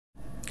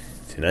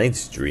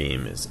Tonight's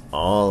dream is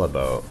all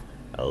about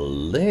a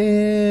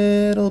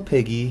little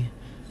piggy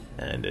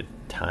and a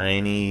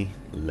tiny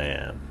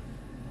lamb.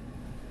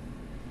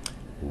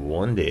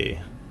 One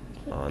day,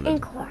 on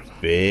the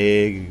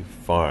big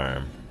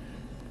farm,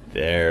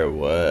 there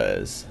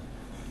was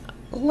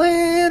a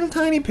little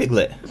tiny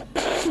piglet.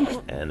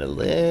 And a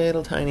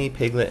little tiny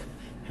piglet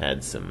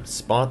had some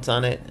spots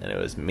on it, and it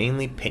was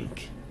mainly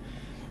pink.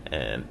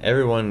 And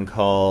everyone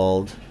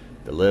called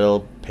the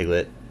little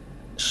piglet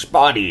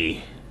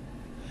Spotty.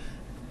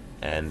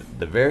 And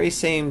the very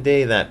same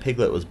day that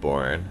piglet was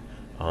born,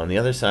 on the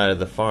other side of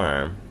the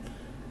farm,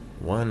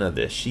 one of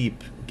the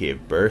sheep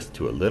gave birth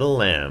to a little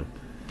lamb.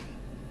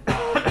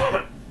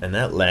 And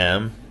that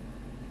lamb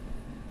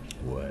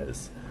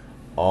was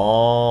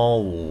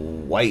all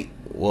white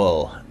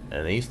wool.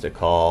 And they used to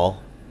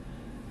call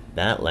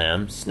that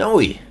lamb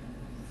Snowy.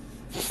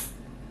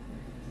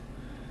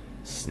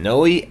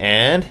 Snowy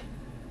and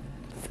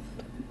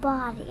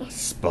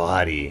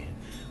Spotty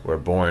were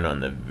born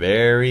on the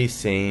very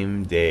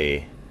same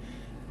day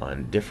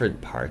on different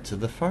parts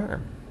of the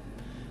farm.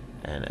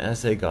 And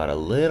as they got a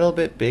little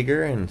bit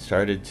bigger and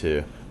started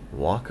to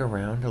walk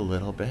around a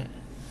little bit,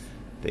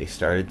 they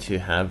started to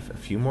have a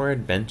few more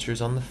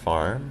adventures on the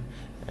farm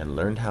and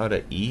learned how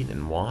to eat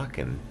and walk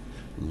and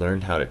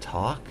learned how to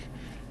talk.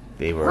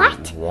 They were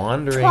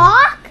wandering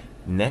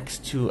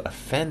next to a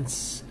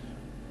fence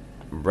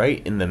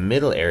right in the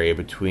middle area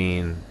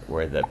between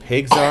where the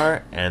pigs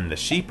are and the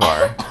sheep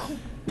are.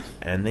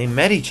 And they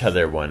met each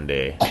other one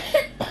day.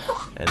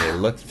 And they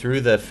looked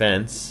through the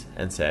fence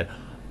and said,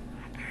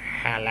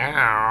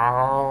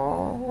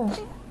 "Hello."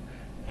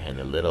 And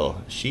the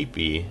little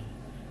sheepy,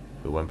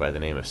 who went by the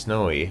name of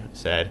Snowy,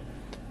 said,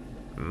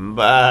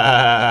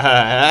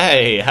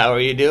 "Bye, how are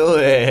you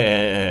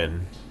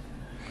doing?"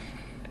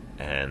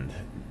 And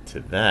to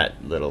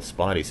that, little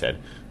Spotty said,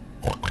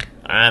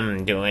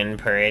 "I'm doing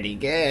pretty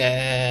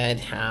good.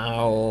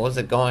 How's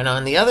it going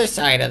on the other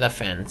side of the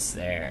fence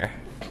there?"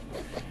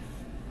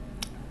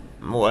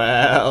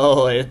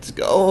 "Well, it's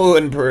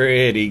going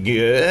pretty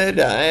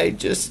good. I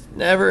just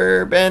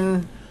never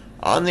been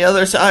on the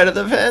other side of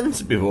the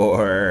fence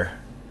before."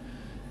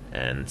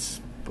 And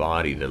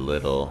Spotty, the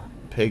little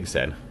pig,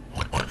 said,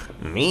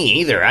 "Me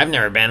either. I've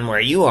never been where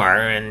you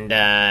are,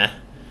 and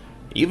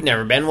you've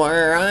never been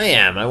where I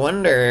am. I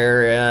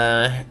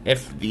wonder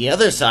if the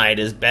other side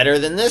is better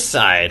than this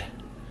side."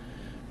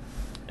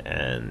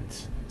 And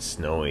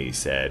Snowy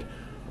said,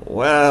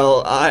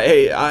 "Well,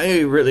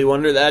 I really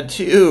wonder that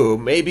too.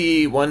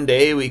 Maybe one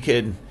day we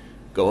could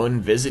go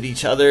and visit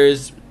each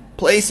other's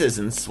places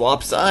and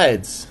swap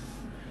sides."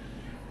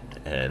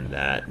 And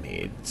that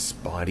made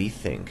Spotty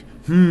think,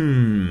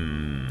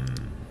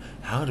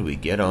 how do we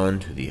get on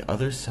to the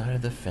other side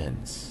of the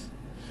fence?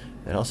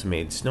 That also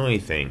made Snowy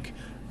think,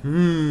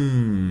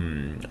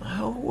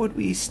 how would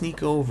we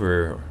sneak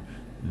over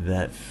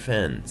that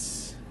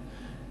fence?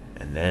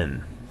 And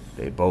then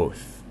they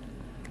both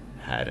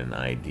had an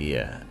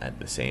idea at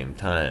the same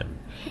time.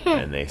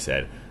 And they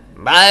said,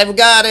 "I've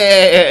got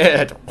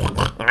it!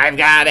 I've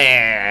got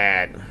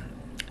it!"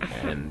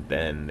 And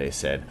then they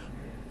said,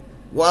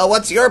 "Well,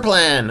 what's your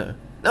plan?"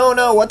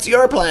 No, what's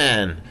your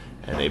plan?"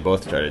 And they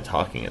both started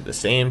talking at the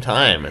same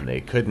time, and they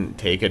couldn't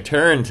take a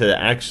turn to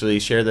actually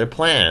share their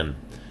plan.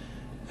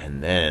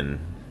 And then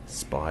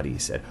Spotty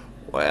said,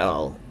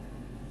 "Well,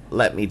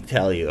 let me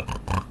tell you.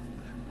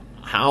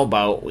 How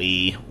about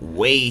we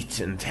wait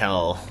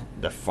until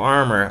the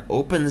farmer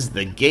opens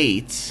the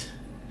gate,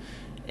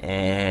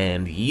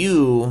 and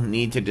you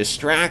need to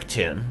distract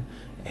him,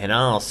 and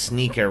I'll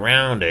sneak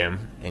around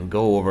him and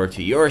go over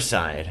to your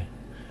side."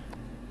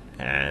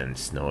 And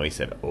Snowy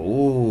said,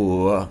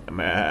 "Oh,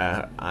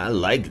 I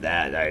like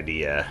that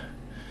idea.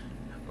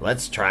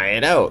 Let's try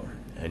it out."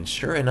 And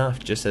sure enough,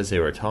 just as they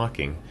were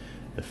talking,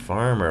 the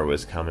farmer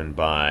was coming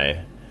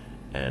by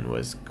and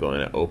was going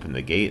to open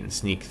the gate and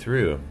sneak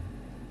through.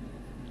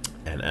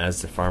 And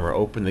as the farmer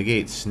opened the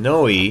gate,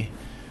 Snowy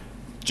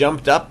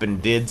jumped up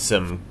and did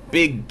some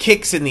big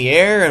kicks in the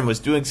air and was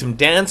doing some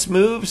dance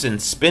moves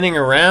and spinning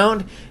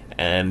around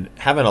and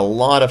having a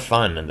lot of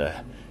fun. And the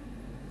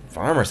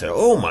farmer said,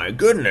 "Oh my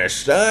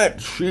goodness, that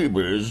sheep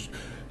is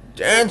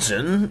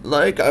dancing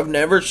like I've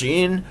never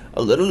seen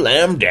a little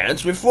lamb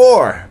dance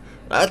before.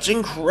 That's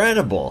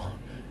incredible."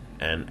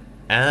 And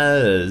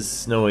as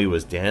Snowy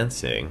was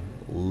dancing,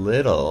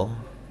 little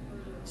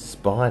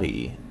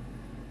Spotty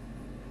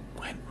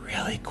went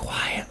really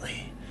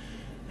quietly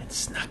and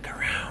snuck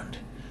around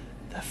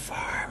the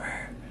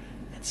farmer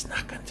and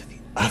snuck onto the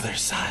other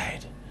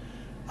side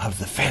of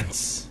the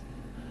fence,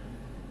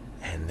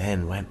 and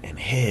then went and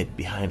hid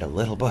behind a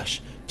little bush.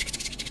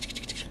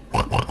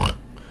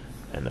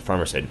 And the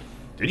farmer said,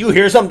 "Did you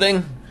hear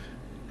something?"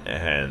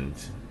 And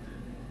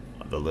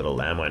the little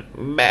lamb went,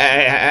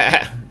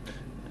 "Bah!"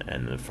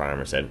 And the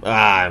farmer said,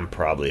 "I'm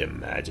probably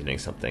imagining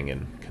something,"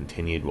 and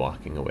continued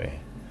walking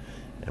away.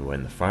 And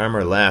when the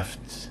farmer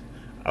left,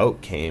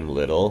 out came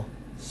little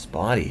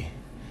Spotty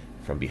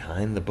from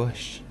behind the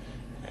bush.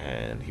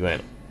 And he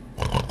went,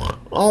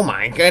 "Oh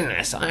my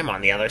goodness, I'm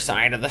on the other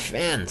side of the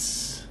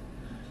fence."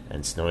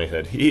 And Snowy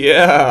said,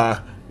 "Yeah,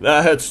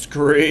 that's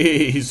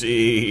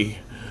crazy.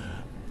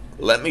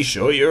 Let me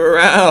show you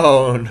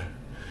around."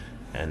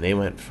 And they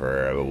went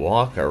for a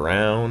walk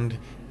around,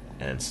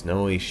 and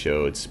Snowy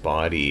showed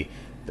Spotty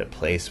the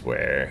place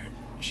where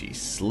she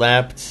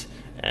slept,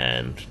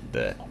 and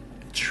the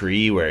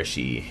tree where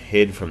she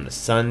hid from the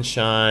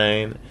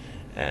sunshine,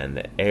 and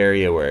the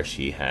area where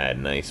she had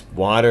nice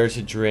water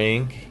to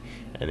drink,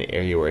 and the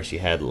area where she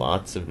had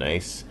lots of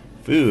nice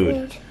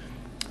food.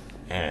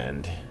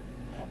 And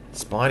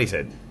Spotty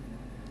said,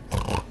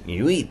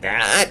 "You eat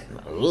that?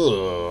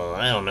 Ooh,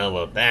 I don't know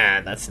about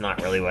that. That's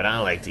not really what I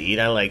like to eat.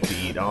 I like to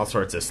eat all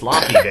sorts of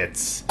sloppy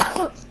bits."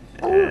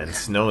 And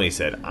Snowy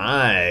said,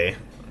 "I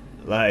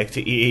like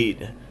to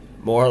eat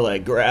more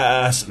like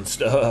grass and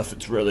stuff.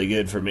 It's really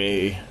good for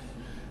me."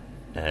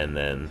 And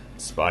then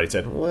Spotty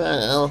said,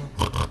 "Well,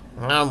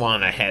 I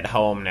want to head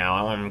home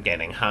now. I'm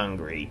getting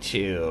hungry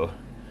too."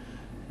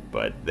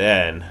 But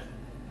then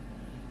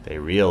they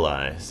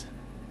realized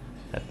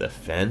that the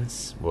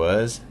fence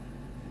was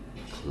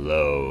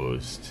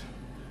closed.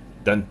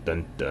 Dun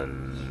dun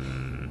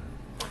dun.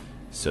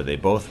 So they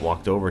both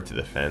walked over to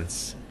the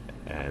fence,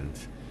 and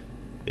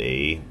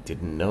they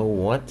didn't know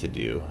what to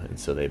do, and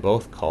so they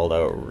both called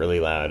out really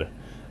loud,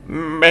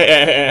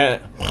 "Meh!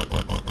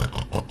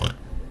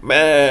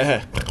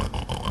 Meh!"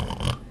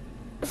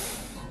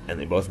 And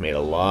they both made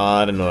a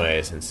lot of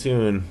noise, and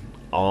soon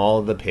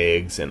all the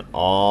pigs and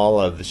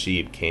all of the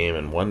sheep came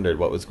and wondered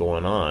what was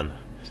going on.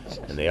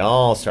 And they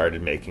all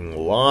started making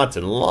lots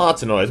and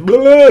lots of noise.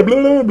 Blah,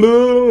 blah,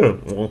 blah.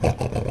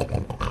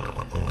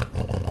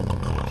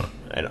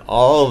 And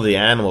all of the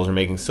animals were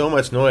making so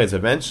much noise,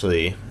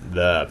 eventually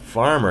the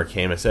farmer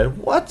came and said,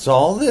 "What's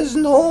all this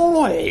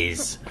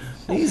noise?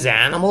 These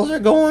animals are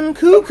going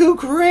cuckoo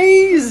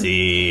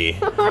crazy."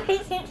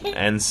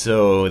 And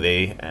so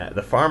the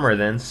farmer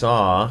then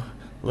saw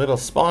little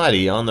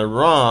Spotty on the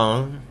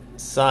wrong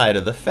side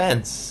of the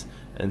fence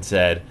and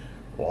said,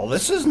 "Well,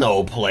 this is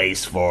no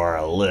place for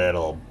a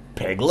little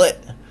piglet.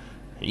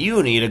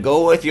 You need to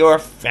go with your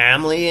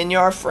family and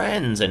your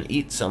friends and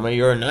eat some of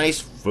your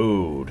nice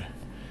food."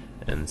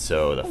 And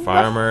so the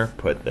farmer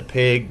put the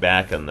pig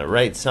back on the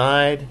right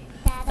side,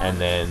 and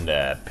then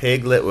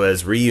Piglet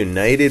was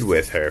reunited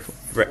with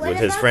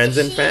his friends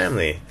and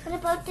family. What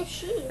about the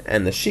sheep?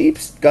 And the sheep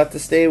got to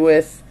stay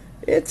with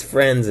its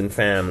friends and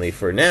family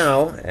for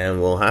now,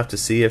 and we'll have to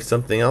see if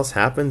something else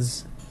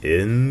happens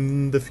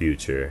in the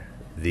future.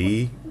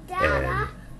 The end.